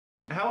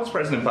How is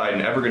President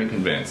Biden ever going to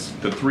convince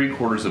the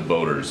 3/4 of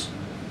voters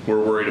who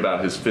are worried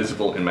about his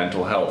physical and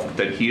mental health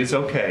that he is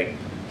okay,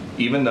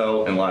 even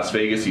though in Las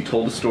Vegas he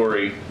told a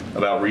story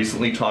about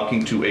recently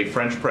talking to a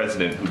French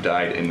president who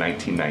died in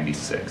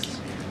 1996?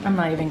 I'm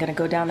not even going to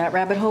go down that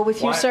rabbit hole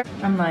with you, sir.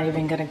 I'm not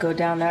even going to go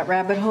down that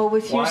rabbit hole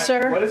with you,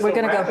 sir. What is We're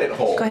the going to rabbit go.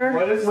 hole? Go ahead.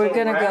 What is We're the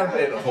going to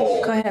rabbit go.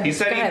 hole? Go ahead. He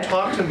said go he ahead.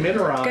 talked to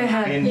Mitterrand. Go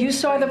ahead. You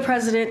saw the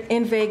president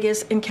in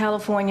Vegas, in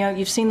California.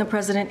 You've seen the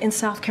president in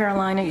South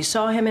Carolina. You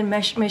saw him in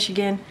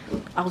Michigan.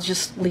 I'll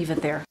just leave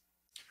it there.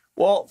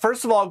 Well,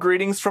 first of all,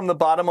 greetings from the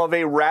bottom of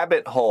a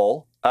rabbit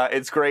hole.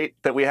 It's great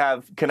that we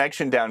have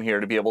connection down here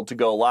to be able to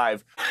go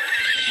live.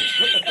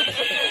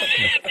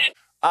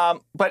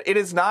 But it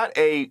is not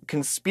a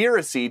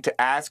conspiracy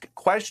to ask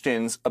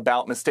questions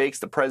about mistakes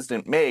the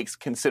president makes,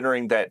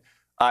 considering that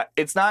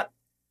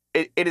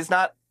it is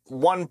not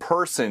one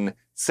person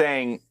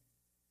saying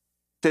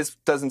this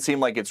doesn't seem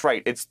like it's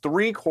right. It's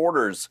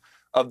 3/4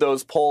 of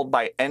those polled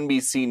by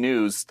NBC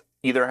News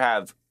either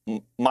have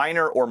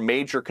minor or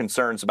major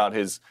concerns about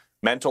his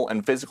mental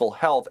and physical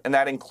health, and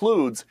that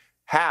includes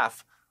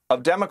half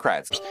of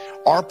Democrats.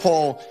 Our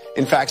poll,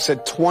 in fact,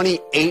 said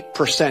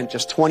 28%,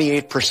 just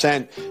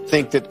 28%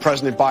 think that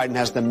President Biden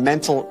has the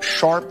mental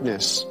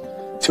sharpness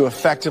to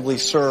effectively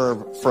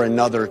serve for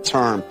another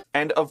term.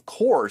 And of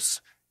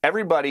course,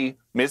 everybody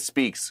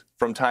misspeaks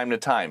from time to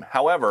time.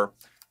 However,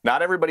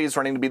 not everybody is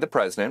running to be the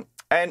president,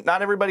 and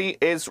not everybody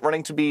is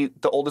running to be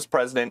the oldest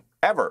president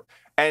ever.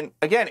 And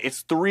again,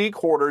 it's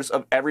 3/4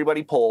 of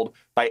everybody polled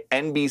by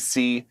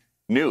NBC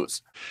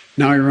News.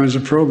 Now he runs a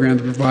program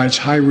that provides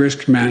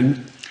high-risk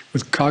men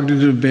with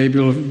cognitive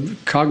behavioral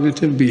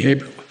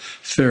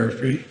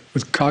therapy,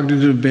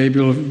 cognitive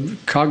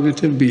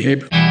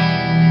behavior.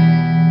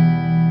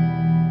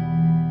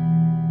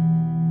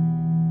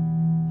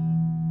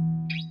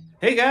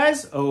 Hey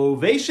guys,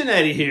 Ovation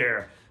Eddie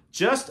here.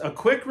 Just a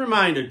quick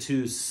reminder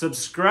to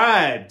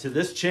subscribe to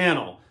this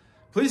channel.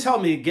 Please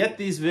help me get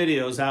these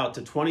videos out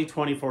to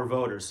 2024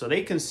 voters so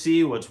they can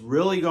see what's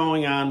really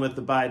going on with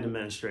the Biden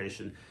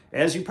administration.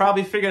 As you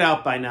probably figured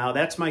out by now,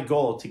 that's my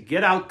goal, to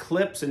get out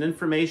clips and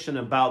information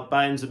about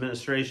Biden's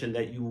administration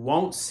that you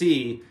won't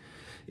see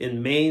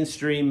in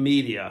mainstream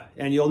media.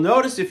 And you'll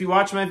notice if you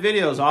watch my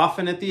videos,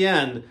 often at the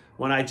end,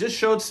 when I just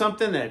showed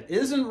something that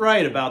isn't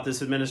right about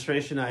this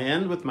administration, I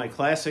end with my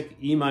classic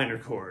E minor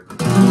chord.